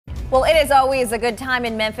Well, it is always a good time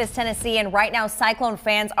in Memphis, Tennessee, and right now Cyclone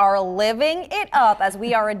fans are living it up as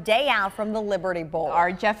we are a day out from the Liberty Bowl.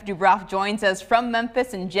 Our Jeff Dubroff joins us from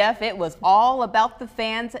Memphis, and Jeff, it was all about the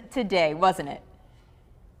fans today, wasn't it?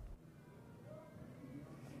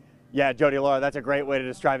 Yeah, Jody, Laura, that's a great way to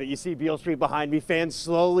describe it. You see Beale Street behind me, fans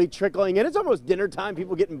slowly trickling in. It's almost dinner time,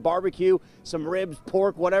 people getting barbecue, some ribs,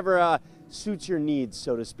 pork, whatever suits your needs,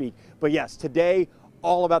 so to speak. But yes, today,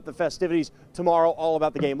 all about the festivities. Tomorrow, all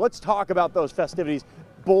about the game. Let's talk about those festivities.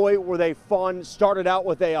 Boy, were they fun. Started out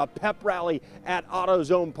with a pep rally at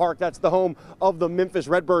AutoZone Park. That's the home of the Memphis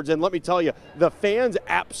Redbirds. And let me tell you, the fans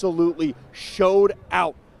absolutely showed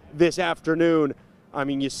out this afternoon. I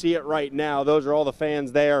mean, you see it right now. Those are all the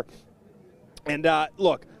fans there. And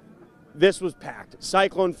look, this was packed.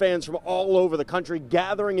 Cyclone fans from all over the country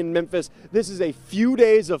gathering in Memphis. This is a few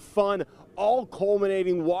days of fun, all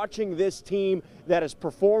culminating watching this team that has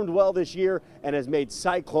performed well this year and has made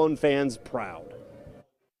Cyclone fans proud.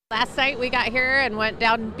 Last night we got here and went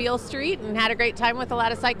down Beale Street and had a great time with a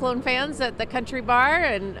lot of Cyclone fans at the Country Bar,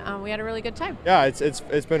 and we had a really good time. Yeah,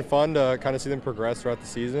 it's been fun to kind of see them progress throughout the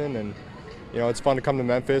season, and you know, it's fun to come to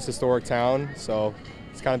Memphis, historic town, so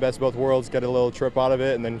it's kind of best of both worlds, get a little trip out of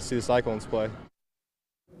it, and then see the Cyclones play.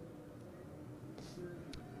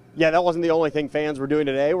 Yeah, that wasn't the only thing fans were doing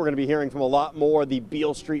today. We're going to be hearing from a lot more. The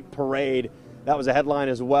Beale Street Parade, that was a headline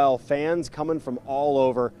as well. Fans coming from all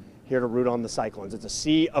over here to root on the Cyclones. It's a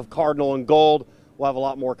sea of cardinal and gold. We'll have a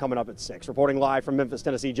lot more coming up at 6. Reporting live from Memphis,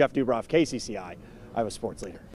 Tennessee, Jeff Dubroff, KCCI, Iowa Sports Leader.